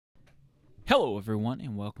Hello, everyone,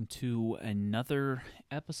 and welcome to another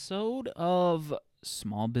episode of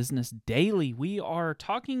Small Business Daily. We are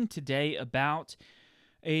talking today about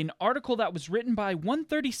an article that was written by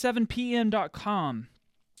 137pm.com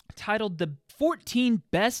titled The 14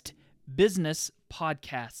 Best Business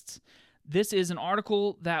Podcasts. This is an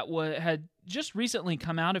article that had just recently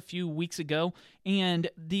come out a few weeks ago, and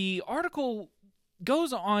the article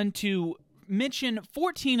goes on to mention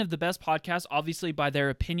 14 of the best podcasts, obviously by their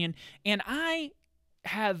opinion, and I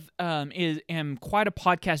am quite a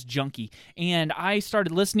podcast junkie, and I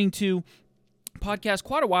started listening to podcasts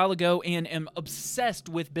quite a while ago and am obsessed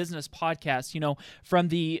with business podcasts, from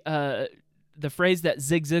the phrase that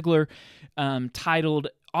Zig Ziglar titled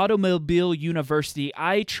Automobile University.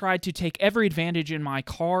 I try to take every advantage in my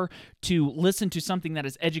car to listen to something that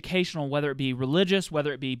is educational, whether it be religious,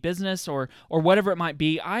 whether it be business, or whatever it might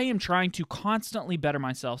be. I am trying to constantly better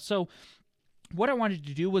myself. So what I wanted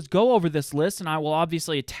to do was go over this list, and I will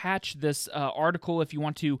obviously attach this article if you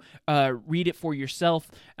want to read it for yourself.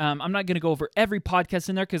 I'm not going to go over every podcast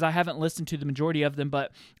in there because I haven't listened to the majority of them,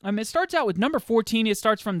 but it starts out with number 14. It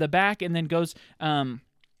starts from the back and then goes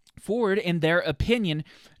forward in their opinion.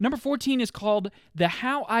 Number 14 is called the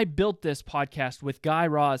How I Built This podcast with Guy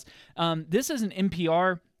Raz. This is an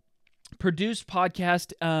NPR produced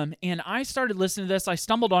podcast, and I started listening to this. I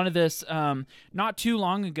stumbled onto this not too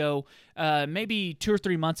long ago, maybe 2 or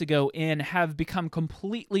 3 months ago, and have become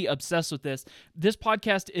completely obsessed with this. This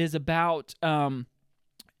podcast is about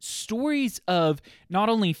stories of not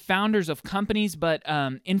only founders of companies, but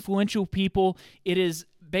influential people. It is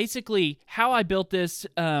basically how I built this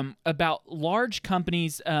about large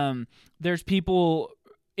companies. There's people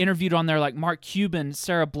interviewed on there like Mark Cuban,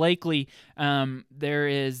 Sarah Blakely. There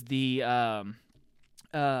is the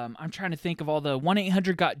I'm trying to think of all the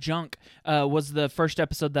 1-800-GOT-JUNK was the first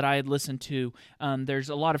episode that I had listened to. There's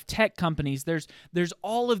a lot of tech companies. There's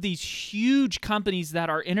all of these huge companies that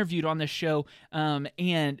are interviewed on this show,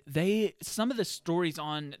 and some of the stories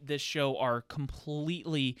on this show are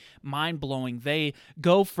completely mind-blowing. They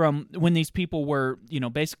go from when these people were,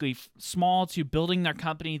 basically small to building their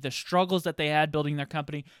company, the struggles that they had building their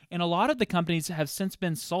company, and a lot of the companies have since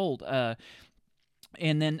been sold.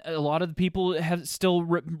 And then a lot of the people have still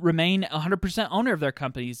remain 100% owner of their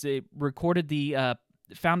companies. They recorded the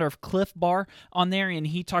founder of Cliff Bar on there, and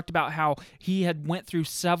he talked about how he had went through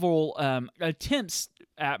several attempts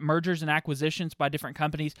at mergers and acquisitions by different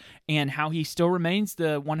companies, and how he still remains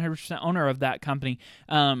the 100% owner of that company.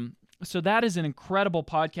 So that is an incredible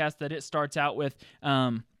podcast that it starts out with.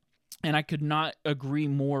 And I could not agree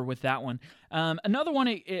more with that one. Another one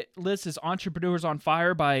it lists is Entrepreneurs on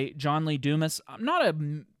Fire by John Lee Dumas. I'm not a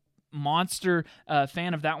monster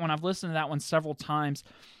fan of that one. I've listened to that one several times,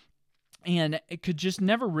 and it could just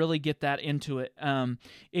never really get that into it.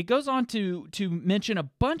 It goes on to mention a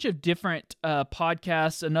bunch of different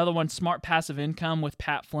podcasts. Another one, Smart Passive Income with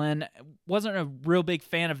Pat Flynn. Wasn't a real big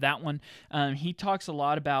fan of that one. He talks a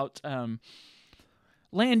lot about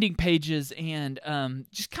landing pages and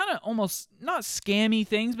just kind of almost not scammy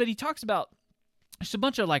things, but he talks about just a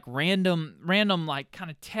bunch of like random like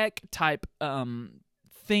kind of tech type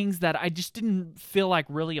things that I just didn't feel like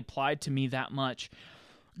really applied to me that much.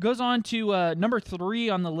 Goes on to number 3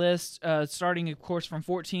 on the list, starting of course from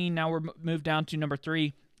 14. Now we're moved down to number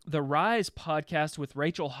 3, the Rise podcast with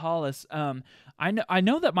Rachel Hollis. I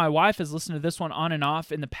know that my wife has listened to this one on and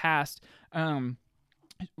off in the past.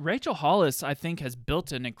 Rachel Hollis, I think, has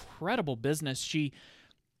built an incredible business. She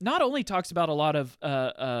not only talks about a lot of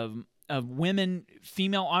women,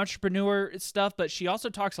 female entrepreneur stuff, but she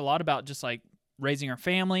also talks a lot about just like raising her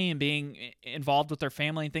family and being involved with her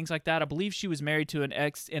family and things like that. I believe she was married to an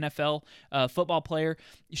ex-NFL football player.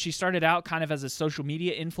 She started out kind of as a social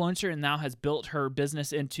media influencer and now has built her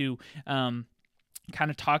business into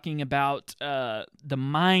kind of talking about the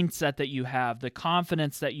mindset that you have, the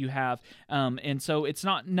confidence that you have. And so it's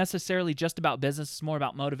not necessarily just about business. It's more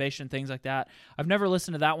about motivation, things like that. I've never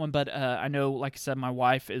listened to that one, but I know, like I said, my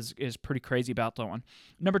wife is pretty crazy about that one.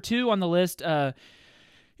 Number 2 on the list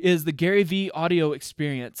is the Gary Vee audio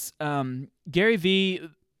experience. Gary Vee,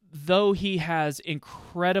 though he has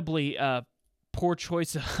incredibly poor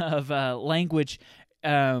choice of language,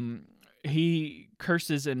 he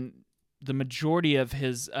curses in the majority of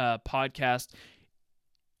his podcast.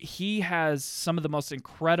 He has some of the most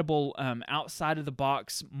incredible outside of the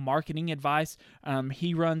box marketing advice.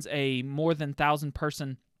 He runs a more than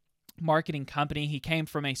 1,000-person marketing company. He came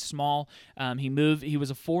from a small, he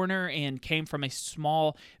was a foreigner and came from a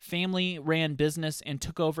small family-ran business and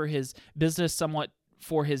took over his business somewhat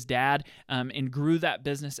for his dad and grew that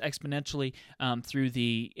business exponentially through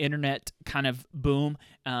the internet kind of boom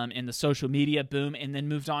and the social media boom, and then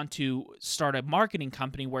moved on to start a marketing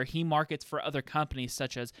company where he markets for other companies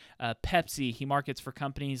such as Pepsi. He markets for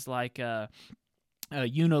companies like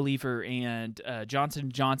Unilever and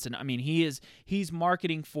Johnson & Johnson. I mean, he's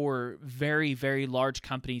marketing for very, very large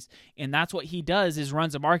companies, and that's what he does, is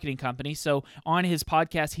runs a marketing company. So on his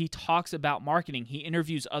podcast, he talks about marketing. He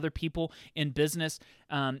interviews other people in business,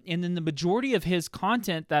 and then the majority of his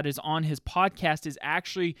content that is on his podcast is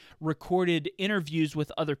actually recorded interviews with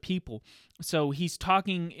other people. So he's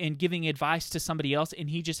talking and giving advice to somebody else, and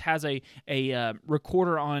he just has a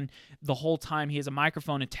recorder on the whole time. He has a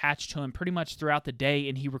microphone attached to him pretty much throughout the day,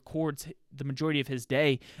 and he records the majority of his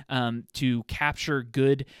day to capture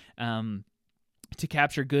good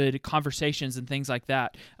conversations and things like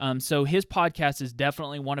that. So his podcast is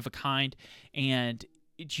definitely one of a kind, and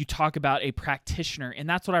you talk about a practitioner, and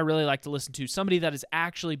that's what I really like to listen to. Somebody that is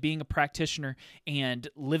actually being a practitioner and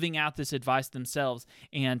living out this advice themselves,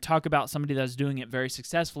 and talk about somebody that's doing it very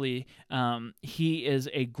successfully. He is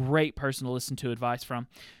a great person to listen to advice from.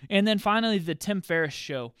 And then finally, the Tim Ferriss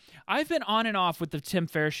Show. I've been on and off with the Tim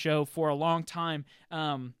Ferriss Show for a long time.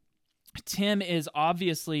 Tim is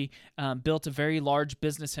obviously built a very large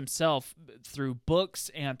business himself through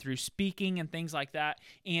books and through speaking and things like that.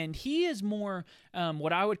 And he is more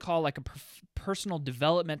what I would call like a personal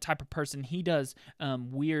development type of person. He does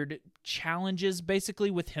weird challenges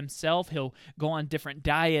basically with himself. He'll go on different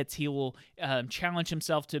diets. He will challenge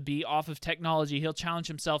himself to be off of technology. He'll challenge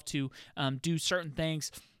himself to do certain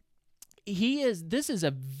things. This is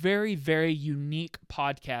a very, very unique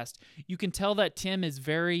podcast. You can tell that Tim is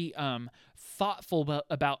very thoughtful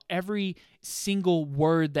about every single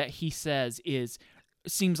word that he says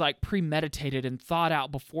seems like premeditated and thought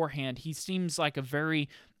out beforehand. He seems like a very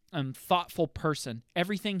thoughtful person.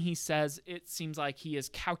 Everything he says, it seems like he is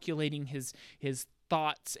calculating his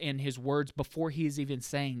thoughts and his words before he is even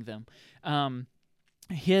saying them.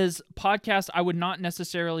 His podcast, I would not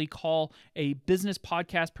necessarily call a business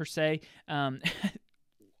podcast per se.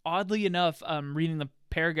 Oddly enough, reading the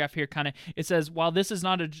paragraph here, it says, while this is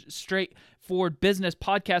not a straightforward business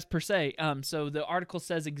podcast per se, so the article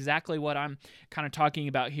says exactly what I'm kind of talking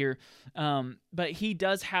about here, but he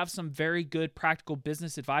does have some very good practical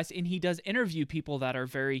business advice, and he does interview people that are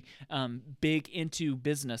very big into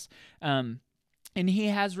business. And he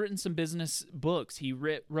has written some business books. He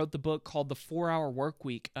wrote the book called The 4-Hour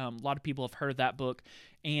Workweek. A lot of people have heard of that book.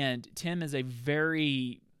 And Tim is a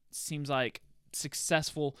very, seems like,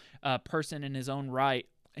 successful person in his own right.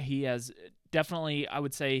 He has definitely, I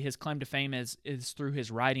would say, his claim to fame is through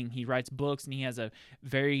his writing. He writes books, and he has a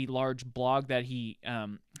very large blog that he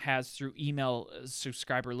has through email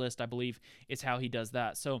subscriber list, I believe is how he does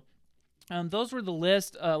that. So those were the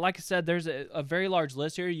list. Like I said, there's a very large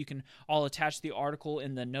list here. You can all attach the article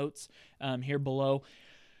in the notes here below.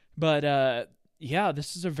 But yeah,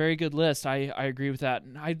 this is a very good list. I agree with that.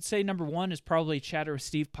 And I'd say number one is probably Chatter with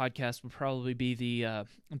Steve podcast would probably be the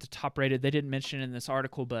top rated. They didn't mention it in this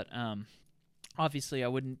article, but obviously I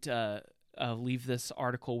wouldn't leave this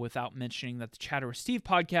article without mentioning that the Chatter with Steve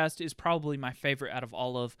podcast is probably my favorite out of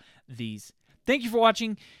all of these. Thank you for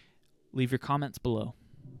watching. Leave your comments below.